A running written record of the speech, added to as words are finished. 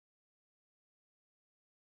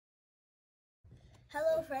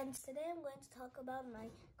Hello friends, today I'm going to talk about my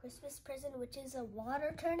Christmas present, which is a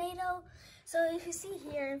water tornado. So if you see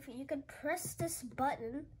here, if you can press this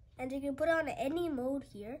button and you can put on any mode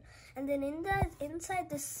here, and then inside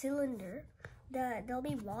this cylinder there'll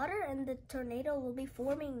be water and the tornado will be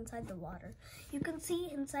forming inside the water. You can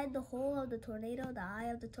see inside the hole of the tornado, the eye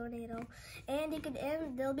of the tornado, and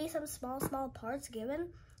there'll be some small parts given,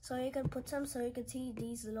 so you can put some so you can see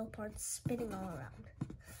these little parts spinning all around.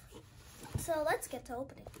 So let's get to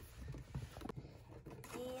opening.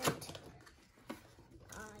 And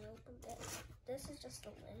I opened this. This is just the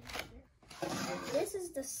lid here. And this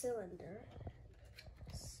is the cylinder.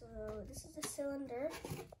 So this is the cylinder.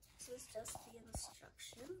 This is just the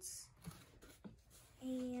instructions.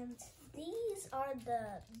 And these are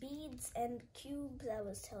the beads and cubes I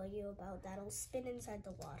was telling you about that'll spin inside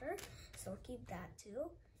the water. So keep that too.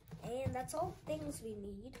 And that's all things we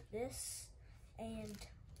need. This and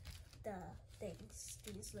the things,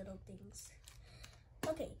 these little things.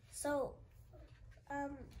 Okay, so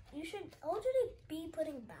you should already be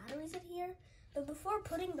putting batteries in here, but before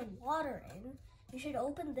putting the water in, you should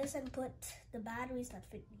open this and put the batteries that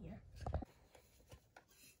fit in here.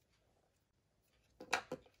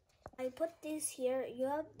 I put these here.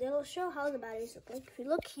 They'll show how the batteries look like. If you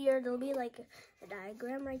look here, there'll be like a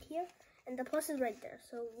diagram right here, and the plus is right there.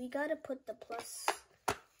 So we gotta put the plus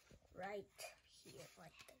right here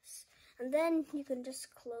like this. And then you can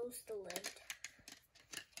just close the lid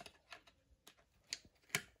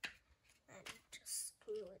and just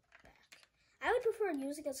screw it back. I would prefer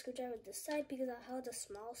using a screwdriver this side because of how the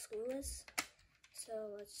small screw is.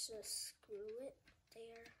 So let's just screw it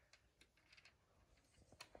there.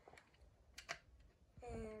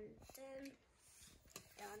 And then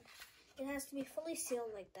done. It has to be fully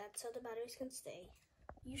sealed like that so the batteries can stay.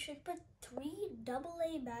 You should put 3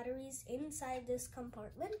 AA batteries inside this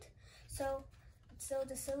compartment so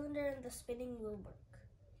the cylinder and the spinning will work.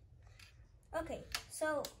 Okay,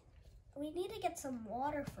 so we need to get some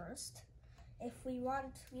water first. If we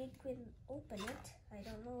want, we can open it. I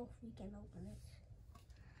don't know if we can open it.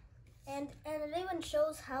 And it even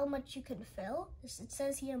shows how much you can fill. It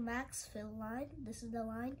says here max fill line. This is the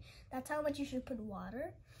line. That's how much you should put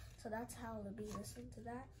water. So that's how it'll be listening to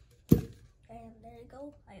that. And there you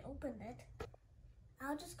go, I opened it.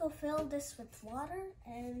 I'll just go fill this with water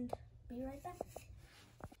and be right back.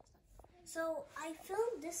 So I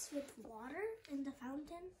filled this with water in the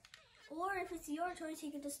fountain, or if it's your choice,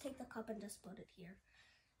 you can just take the cup and just put it here.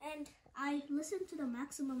 And I listened to the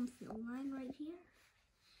maximum fill line right here.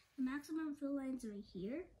 The maximum fill line's right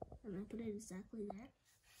here, and I put it exactly there.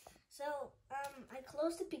 So I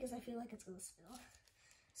closed it because I feel like it's gonna spill.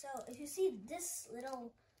 So if you see this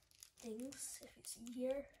little things, if you see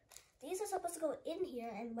here, these are supposed to go in here,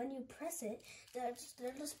 and when you press it, they'll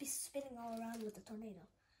just be spinning all around with the tornado.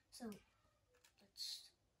 So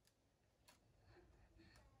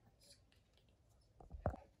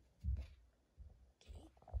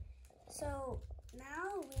so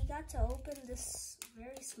now we got to open this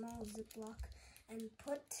very small Ziploc and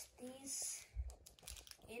put these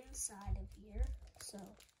inside of here. So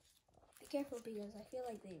be careful because I feel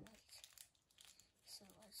like they might. So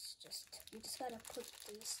we just gotta put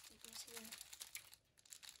these things here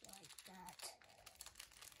like that.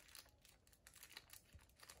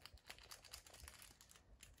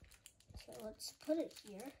 So let's put it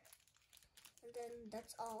here, and then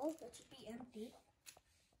that's all. That should be empty.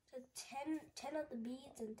 So 10 of the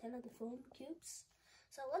beads and 10 of the foam cubes.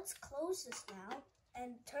 So let's close this now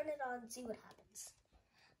and turn it on and see what happens.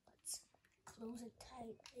 Let's close it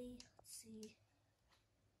tightly. Let's see.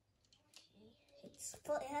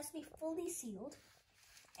 Okay, it has to be fully sealed.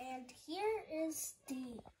 And here is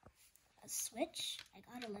the switch. I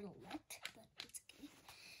got a little wet, but it's okay.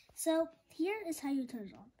 So here is how you turn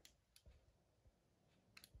it on.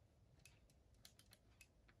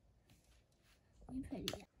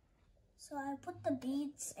 So I put the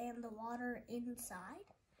beads and the water inside.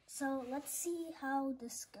 So let's see how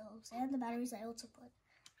this goes. And the batteries I also put.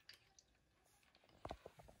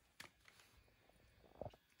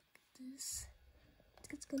 This.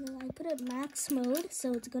 I put it max mode,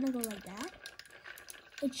 so it's gonna go like that.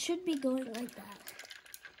 It should be going like that.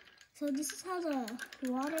 So this is how the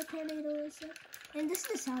water tornado is. And this is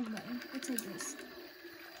the sound button. It's like this.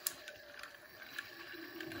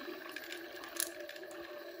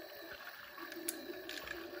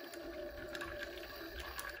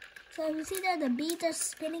 So you see that the beads are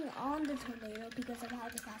spinning on the tornado because of how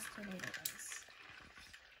the fast tornado is.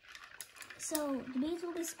 So the beads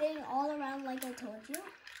will be spinning all around like I told you.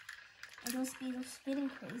 And those beads are spinning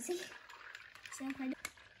crazy. So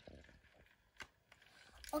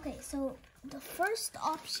Okay, so the first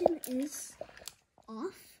option is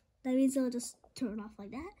off. That means it'll just turn off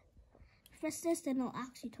like that. Press this, then it'll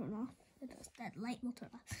actually turn off. That light will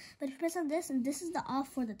turn off. But if you press on this, and this is the off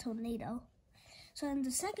for the tornado. So then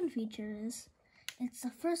the second feature is, it's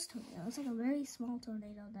the first tornado. It's like a very small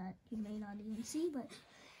tornado that you may not even see, but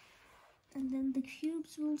and then the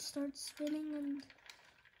cubes will start spinning, and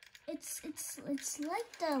it's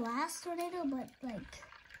like the last tornado, but like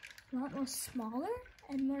a lot more smaller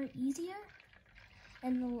and more easier,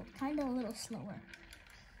 and kind of a little slower.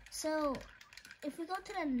 So if we go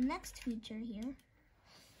to the next feature here,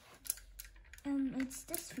 it's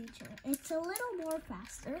this feature. It's a little more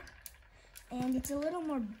faster, and it's a little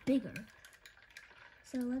more bigger.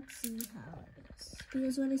 So let's see how it is.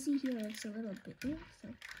 Because when I see here, it's a little bigger. So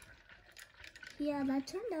yeah, that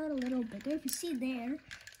turned out a little bigger. If you see there,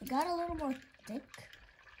 it got a little more thick.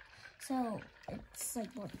 So it's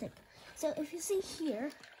like more thick. So if you see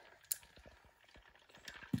here,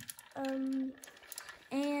 and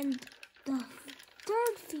the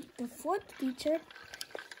fourth feature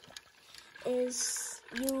is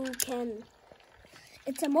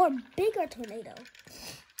it's a more bigger tornado.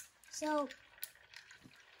 So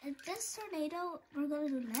this tornado we're going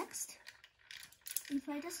to do next, if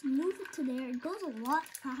I just move it to there, it goes a lot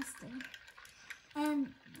faster.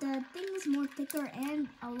 And the thing is more thicker and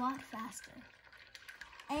a lot faster.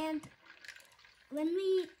 And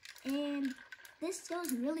this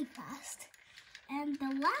goes really fast. And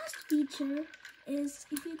the last feature is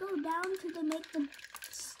if you go down to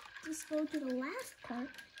just go to the last part,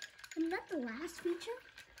 and not the last feature,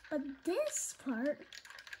 but this part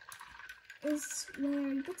is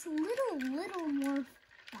where it gets a little more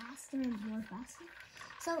faster and more faster.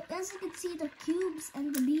 So as you can see, the cubes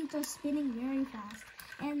and the beads are spinning very fast,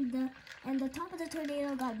 and the top of the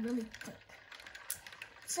tornado got really thick.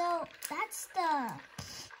 So that's a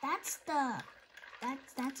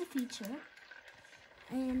feature,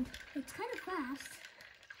 and it's kind of fast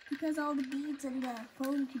because all the beads and the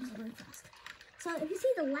foam cubes are going fast. So if you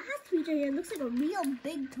see the last feature here, it looks like a real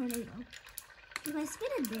big tornado. If I spin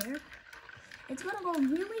it there, it's gonna go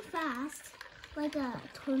really fast, like a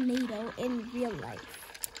tornado in real life.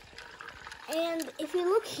 And if you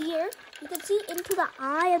look here, you can see into the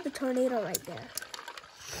eye of the tornado right there.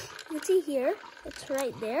 You can see here, it's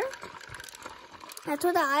right there. That's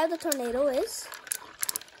where the eye of the tornado is.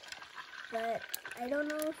 But I don't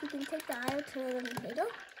know if you can take the eye of the tornado.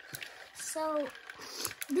 So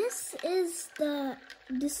this is the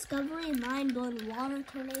Discovery Mind Blowing Water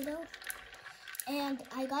Tornado. And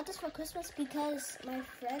I got this for Christmas because my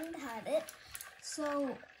friend had it.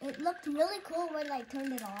 So it looked really cool when I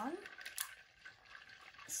turned it on.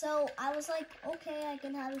 So I was like, okay, I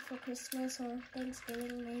can have it for Christmas or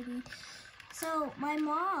Thanksgiving maybe. So my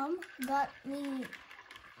mom and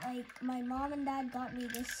dad got me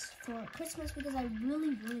this for Christmas because I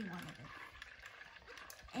really wanted it.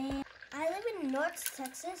 And I live in North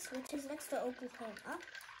Texas, which is next to Oklahoma.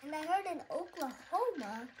 And I heard in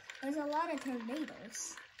Oklahoma, there's a lot of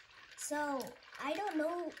tornadoes. So I don't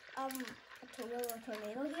know a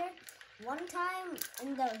tornado here. One time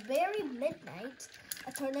in the very midnight,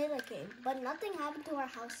 a tornado came, but nothing happened to our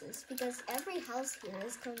houses because every house here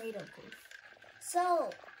is tornado proof. So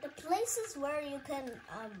the places where you can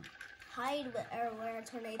hide where a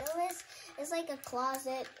tornado is like a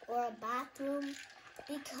closet or a bathroom,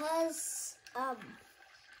 because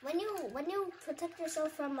when you protect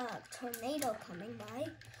yourself from a tornado coming by,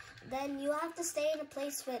 then you have to stay in a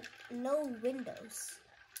place with no windows.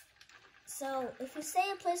 So if you stay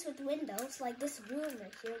in a place with windows, like this room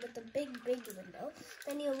right here with the big window,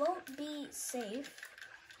 then you won't be safe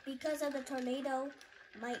because of the tornado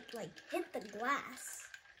might like hit the glass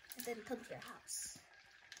and then come to your house.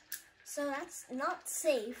 So that's not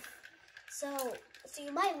safe. So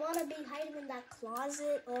you might want to be hiding in that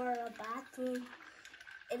closet or a bathroom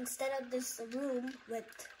instead of this room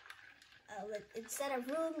with instead of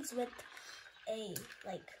rooms with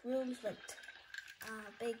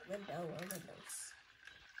big window or windows.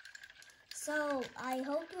 So I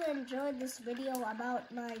hope you enjoyed this video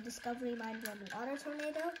about my Discovery Mind Blowing Water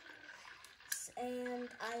Tornado, and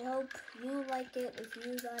I hope you like it if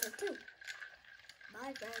you got it too.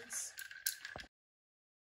 Bye friends.